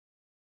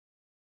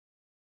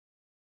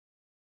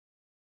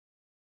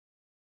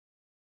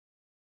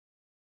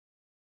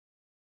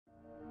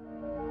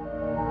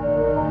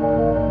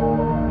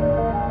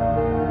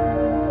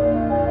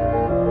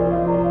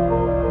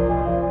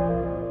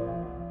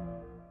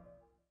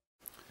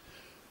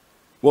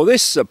Well,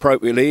 this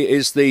appropriately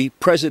is the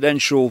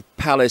presidential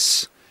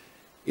palace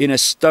in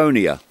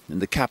Estonia, in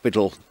the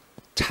capital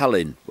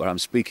Tallinn, where I'm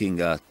speaking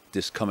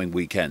this coming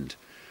weekend.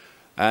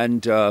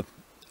 And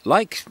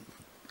like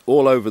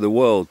all over the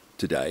world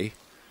today,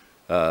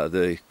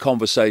 the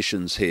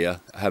conversations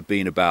here have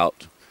been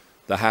about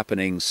the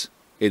happenings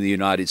in the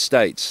United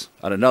States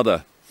and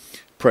another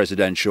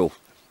presidential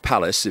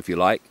palace, if you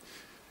like,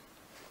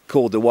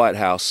 called the White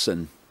House,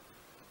 and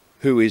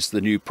who is the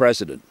new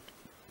president.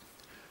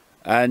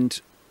 And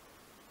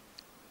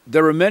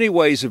there are many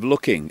ways of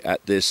looking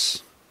at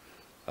this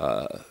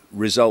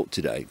result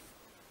today.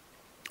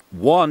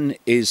 One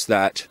is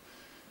that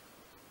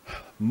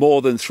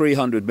more than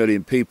 300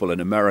 million people in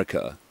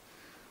America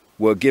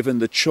were given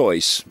the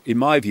choice, in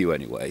my view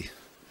anyway,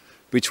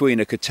 between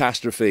a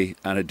catastrophe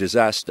and a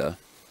disaster.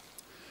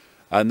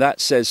 And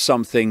that says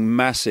something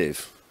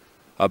massive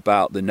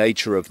about the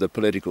nature of the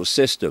political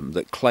system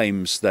that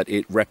claims that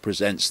it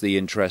represents the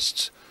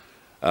interests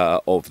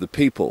of the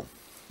people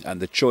and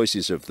the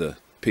choices of the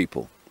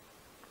people.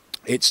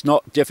 It's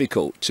not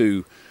difficult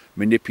to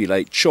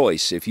manipulate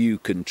choice if you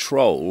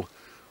control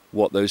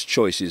what those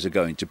choices are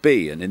going to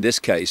be. And in this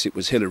case, it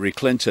was Hillary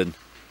Clinton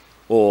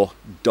or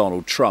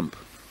Donald Trump.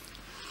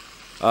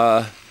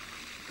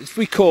 If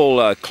we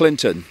call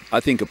Clinton, I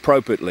think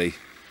appropriately,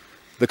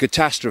 the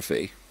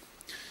catastrophe,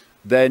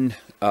 then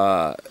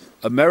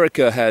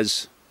America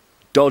has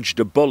dodged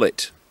a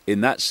bullet in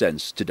that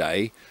sense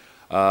today,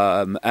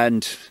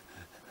 and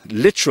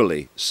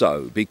literally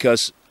so,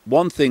 because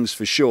one thing's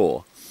for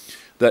sure,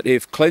 that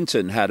if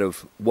Clinton had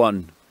have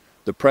won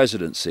the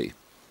presidency,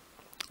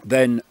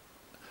 then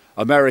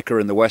America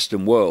and the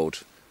Western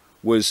world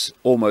was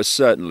almost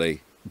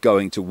certainly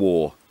going to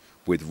war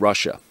with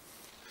Russia.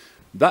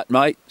 That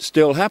might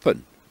still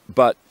happen,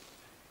 but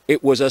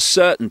it was a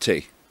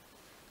certainty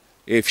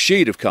if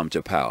she'd have come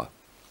to power.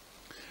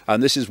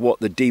 And this is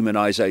what the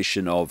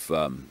demonization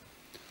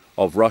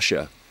of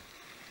Russia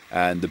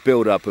and the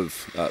build-up of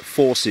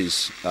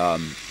forces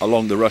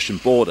along the Russian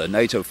border,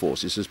 NATO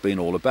forces, has been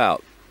all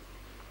about.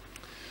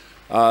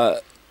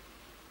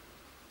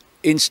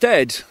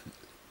 Instead,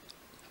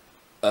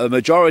 a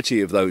majority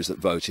of those that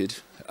voted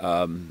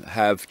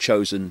have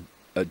chosen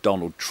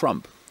Donald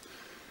Trump.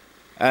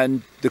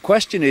 And the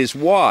question is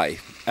why?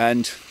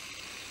 And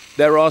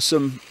there are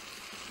some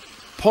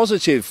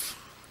positive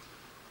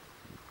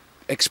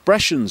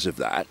expressions of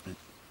that,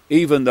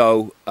 even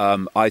though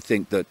I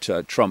think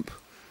that Trump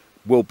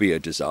will be a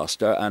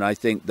disaster, and I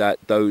think that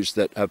those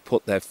that have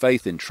put their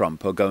faith in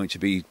Trump are going to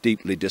be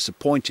deeply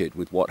disappointed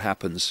with what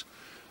happens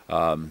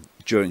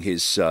during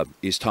his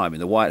time in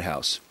the White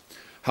House.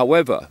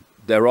 However,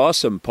 there are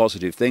some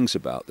positive things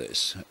about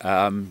this,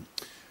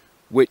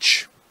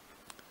 which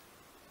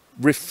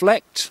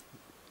reflect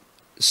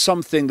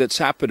something that's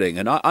happening,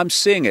 and I'm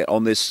seeing it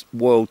on this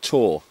world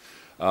tour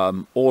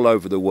all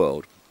over the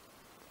world.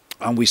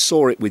 And we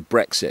saw it with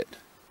Brexit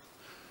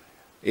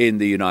in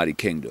the United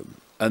Kingdom.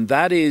 And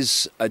that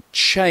is a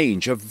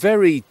change, a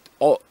very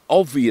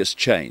obvious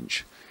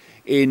change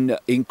in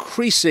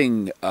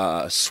increasing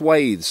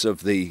swathes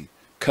of the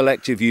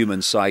collective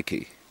human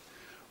psyche,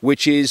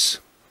 which is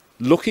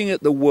looking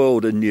at the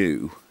world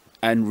anew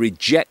and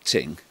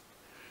rejecting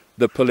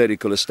the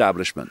political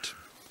establishment.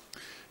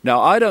 Now,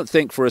 I don't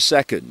think for a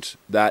second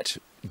that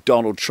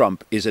Donald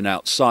Trump is an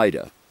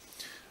outsider,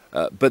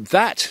 but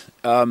that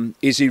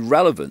is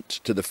irrelevant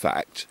to the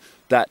fact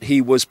that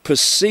he was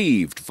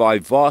perceived by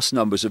vast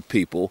numbers of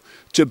people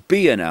to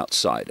be an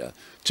outsider,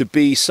 to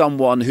be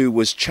someone who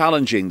was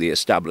challenging the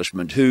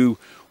establishment, who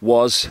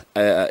was,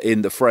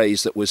 in the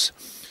phrase that was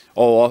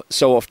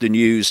so often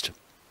used,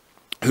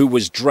 who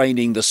was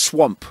draining the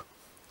swamp.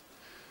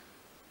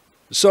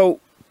 So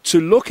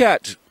to look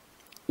at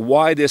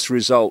why this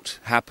result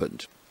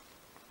happened,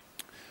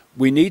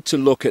 we need to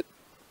look at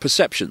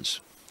perceptions,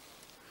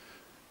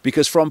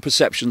 because from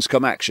perceptions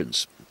come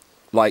actions,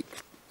 like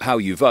how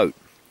you vote.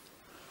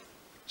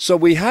 So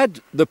we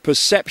had the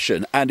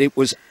perception, and it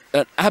was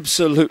an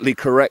absolutely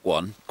correct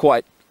one,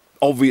 quite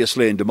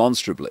obviously and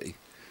demonstrably,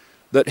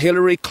 that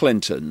Hillary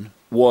Clinton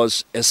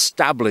was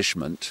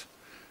establishment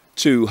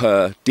to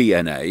her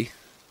DNA,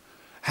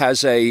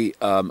 has a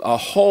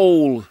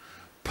whole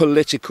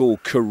political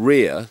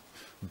career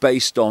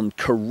based on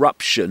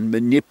corruption,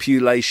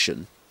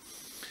 manipulation,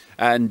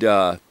 and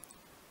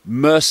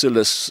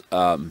merciless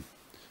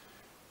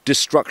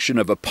destruction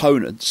of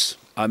opponents.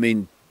 I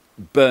mean,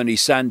 Bernie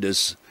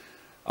Sanders,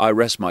 I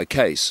rest my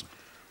case.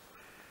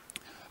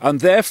 And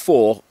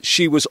therefore,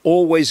 she was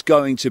always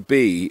going to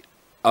be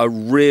a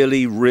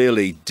really,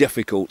 really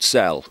difficult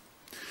sell.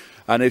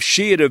 And if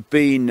she had have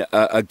been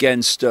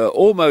against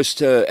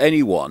almost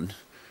anyone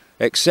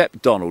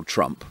except Donald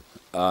Trump,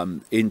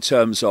 in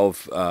terms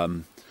of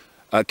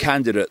a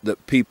candidate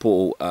that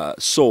people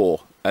saw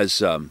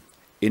as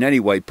in any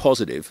way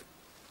positive,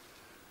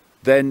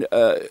 then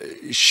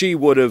she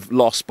would have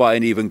lost by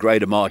an even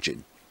greater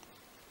margin.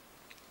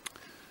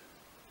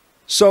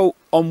 So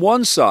on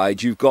one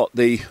side, you've got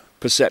the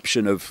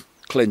perception of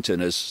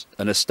Clinton as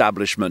an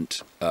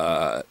establishment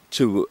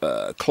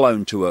to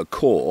clone to her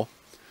core,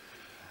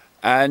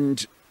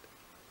 And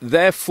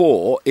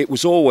therefore, it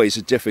was always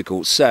a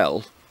difficult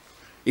sell,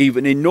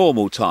 even in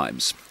normal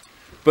times.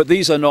 But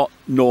these are not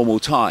normal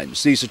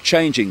times. These are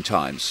changing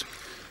times.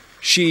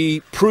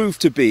 She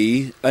proved to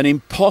be an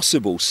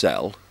impossible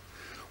sell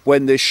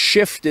when this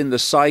shift in the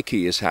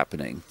psyche is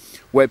happening,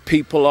 where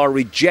people are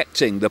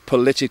rejecting the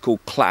political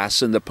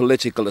class and the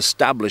political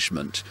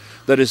establishment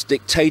that has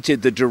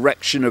dictated the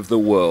direction of the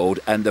world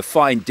and the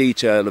fine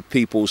detail of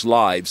people's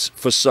lives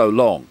for so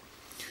long.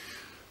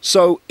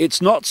 So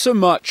it's not so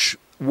much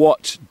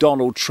what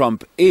Donald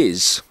Trump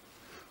is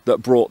that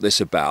brought this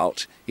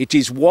about. It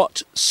is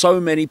what so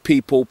many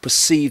people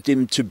perceived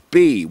him to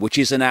be, which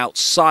is an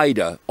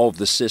outsider of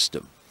the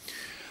system.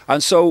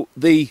 And so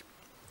the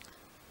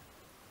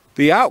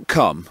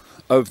outcome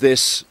of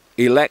this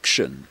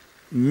election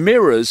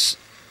mirrors,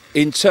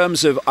 in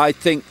terms of, I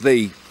think,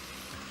 the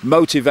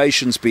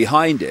motivations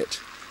behind it,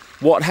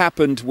 what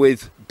happened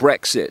with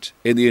Brexit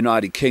in the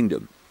United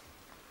Kingdom,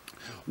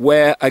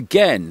 where,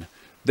 again,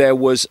 there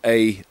was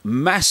a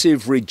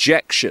massive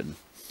rejection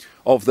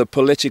of the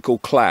political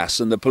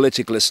class and the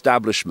political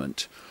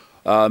establishment,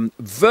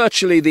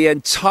 virtually the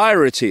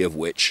entirety of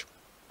which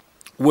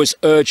was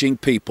urging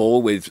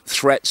people with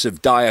threats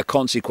of dire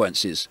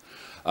consequences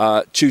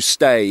to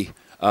stay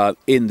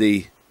in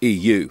the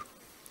EU.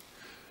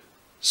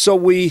 So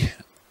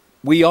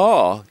we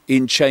are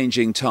in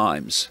changing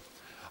times.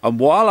 And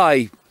while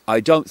I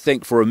don't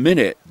think for a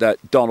minute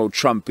that Donald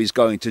Trump is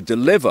going to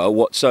deliver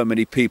what so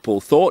many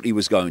people thought he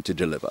was going to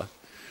deliver,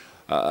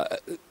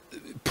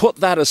 put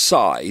that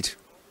aside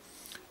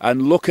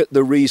and look at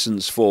the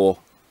reasons for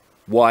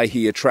why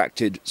he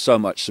attracted so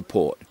much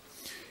support.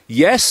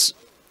 Yes,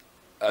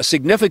 a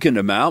significant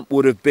amount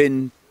would have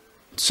been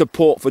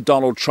support for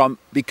Donald Trump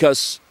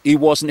because he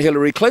wasn't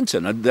Hillary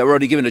Clinton, and they were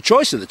only given a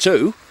choice of the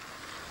two.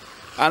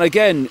 And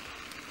again,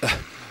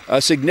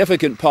 a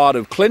significant part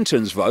of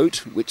Clinton's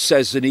vote, which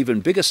says an even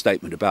bigger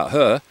statement about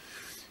her,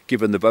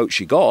 given the vote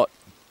she got,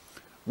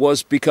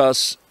 was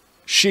because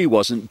she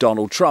wasn't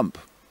Donald Trump.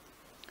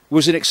 It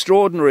was an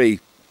extraordinary,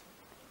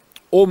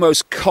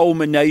 almost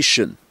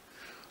culmination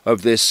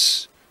of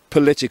this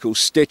political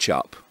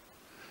stitch-up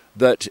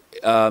that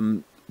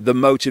the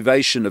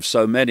motivation of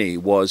so many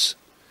was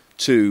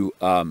to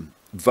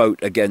vote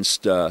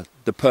against the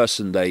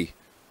person they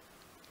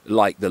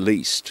like the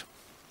least.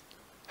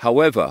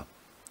 However,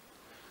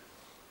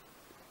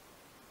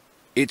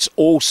 it's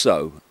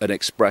also an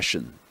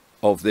expression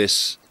of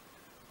this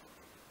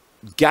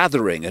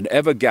gathering and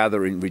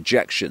ever-gathering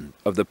rejection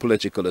of the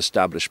political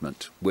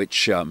establishment,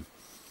 which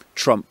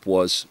Trump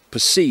was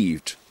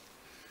perceived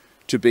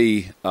to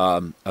be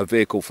a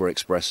vehicle for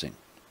expressing.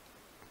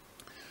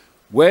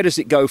 Where does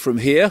it go from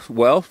here?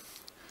 Well,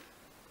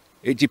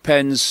 it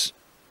depends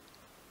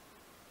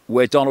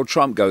where Donald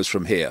Trump goes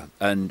from here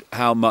and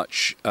how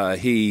much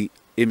he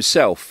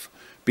himself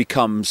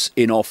becomes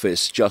in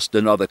office just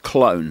another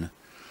clone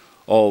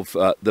of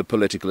the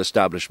political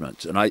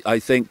establishment. And I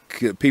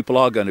think people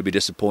are going to be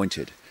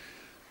disappointed.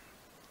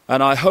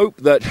 And I hope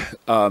that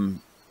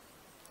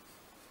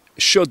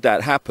should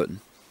that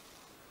happen,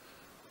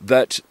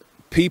 that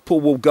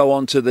people will go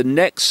on to the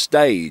next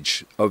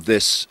stage of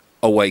this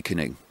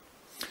awakening.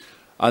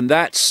 And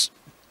that's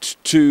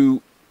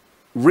to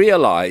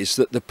realize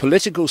that the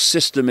political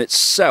system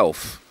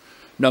itself,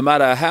 no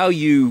matter how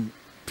you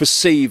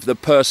perceive the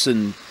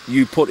person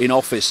you put in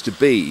office to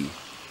be,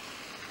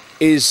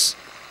 is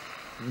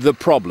the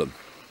problem.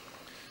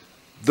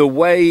 The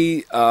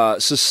way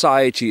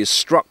society is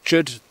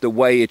structured, the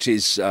way it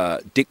is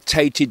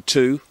dictated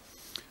to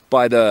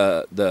by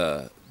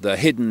the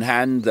hidden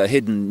hand, the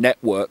hidden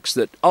networks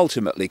that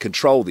ultimately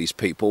control these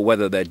people,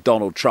 whether they're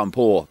Donald Trump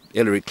or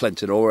Hillary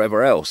Clinton or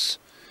wherever else.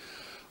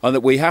 And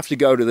that we have to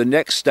go to the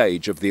next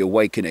stage of the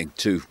awakening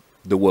to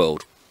the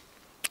world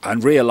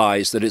and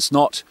realize that it's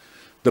not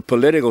the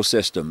political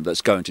system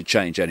that's going to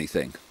change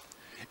anything.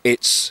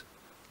 It's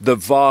the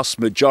vast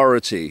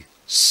majority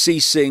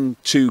ceasing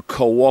to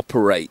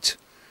cooperate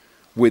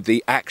with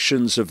the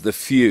actions of the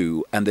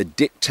few and the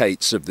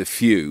dictates of the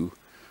few,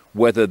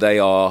 whether they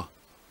are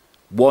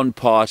one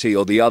party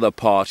or the other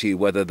party,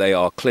 whether they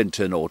are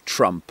Clinton or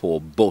Trump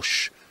or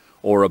Bush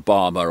or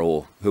Obama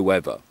or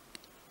whoever.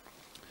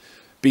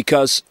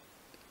 Because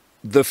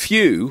the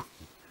few,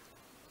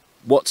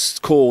 what's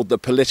called the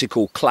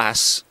political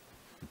class,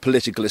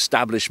 political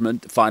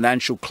establishment,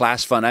 financial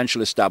class,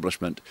 financial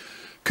establishment,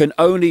 can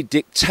only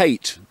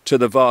dictate to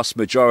the vast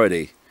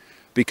majority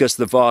because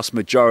the vast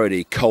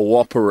majority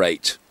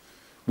cooperate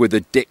with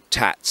the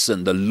diktats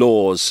and the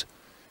laws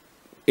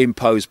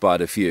imposed by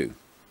the few.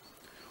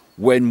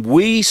 When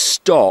we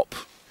stop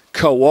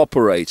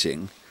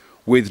cooperating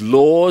with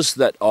laws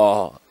that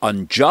are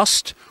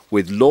unjust,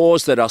 with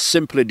laws that are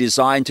simply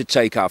designed to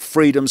take our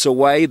freedoms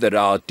away, that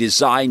are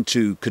designed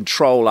to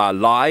control our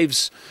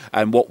lives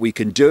and what we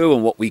can do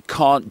and what we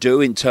can't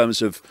do in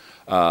terms of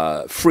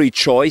free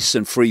choice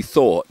and free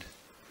thought,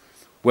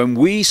 when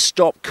we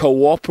stop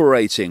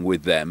cooperating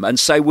with them and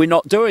say we're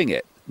not doing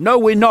it, No,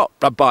 we're not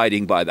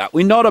abiding by that.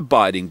 We're not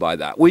abiding by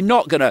that. We're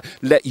not going to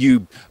let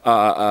you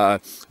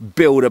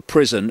build a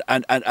prison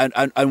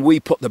and we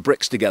put the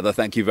bricks together,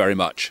 thank you very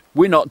much.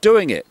 We're not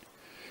doing it.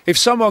 If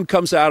someone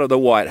comes out of the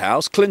White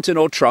House, Clinton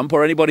or Trump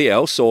or anybody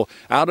else, or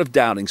out of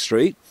Downing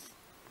Street,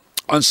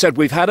 and said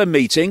we've had a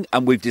meeting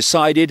and we've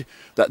decided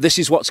that this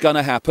is what's going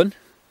to happen,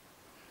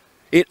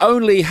 it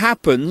only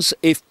happens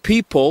if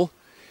people,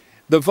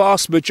 the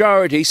vast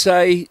majority,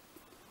 say,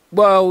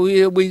 well,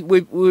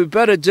 we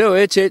better do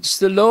it, it's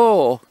the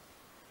law.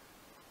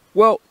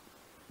 Well,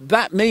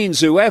 that means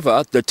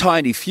whoever, the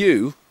tiny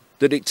few,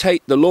 that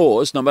dictate the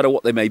laws, no matter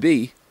what they may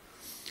be,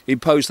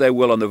 impose their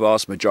will on the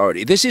vast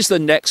majority. This is the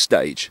next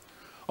stage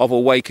of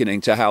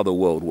awakening to how the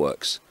world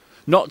works.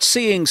 Not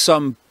seeing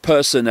some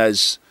person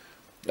as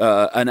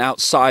an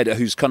outsider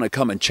who's going to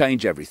come and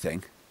change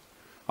everything.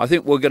 I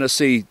think we're going to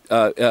see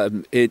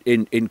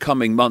in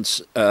coming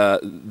months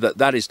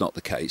that is not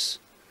the case.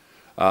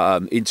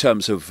 In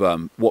terms of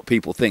what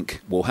people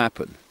think will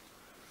happen.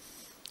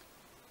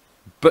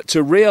 But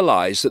to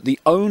realize that the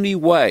only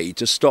way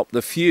to stop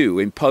the few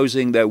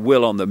imposing their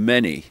will on the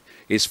many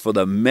is for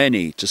the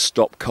many to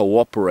stop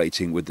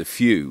cooperating with the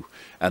few,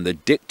 and the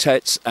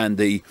dictates and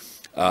the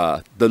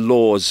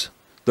laws,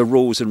 the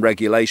rules and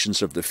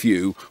regulations of the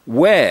few,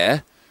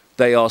 where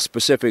they are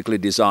specifically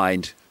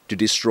designed to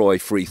destroy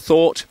free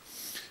thought,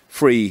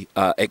 free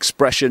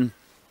expression,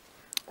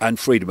 and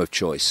freedom of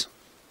choice.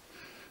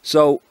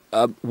 So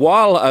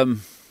while,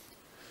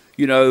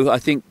 you know, I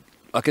think,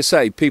 like I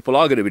say, people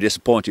are going to be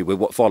disappointed with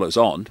what follows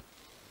on,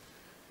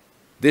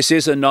 this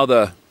is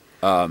another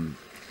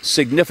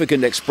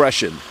significant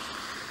expression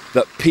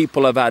that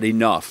people have had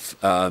enough.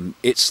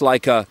 It's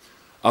like a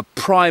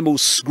primal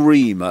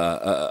scream,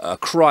 a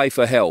cry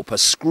for help, a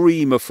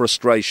scream of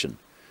frustration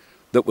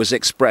that was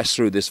expressed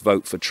through this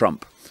vote for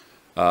Trump.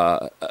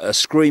 A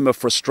scream of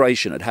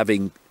frustration at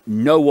having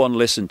no one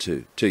listen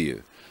to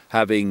you.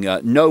 Having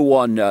no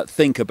one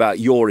think about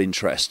your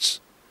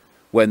interests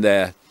when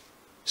they're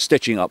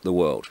stitching up the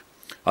world.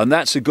 And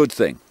that's a good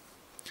thing.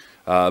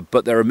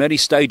 But there are many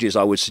stages,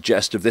 I would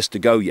suggest, of this to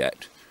go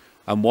yet.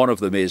 And one of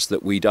them is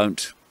that we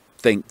don't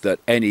think that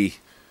any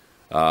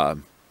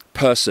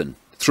person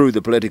through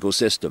the political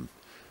system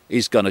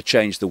is going to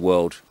change the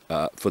world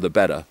for the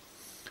better,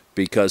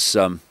 because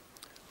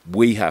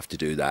we have to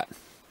do that.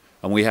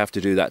 And we have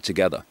to do that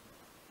together.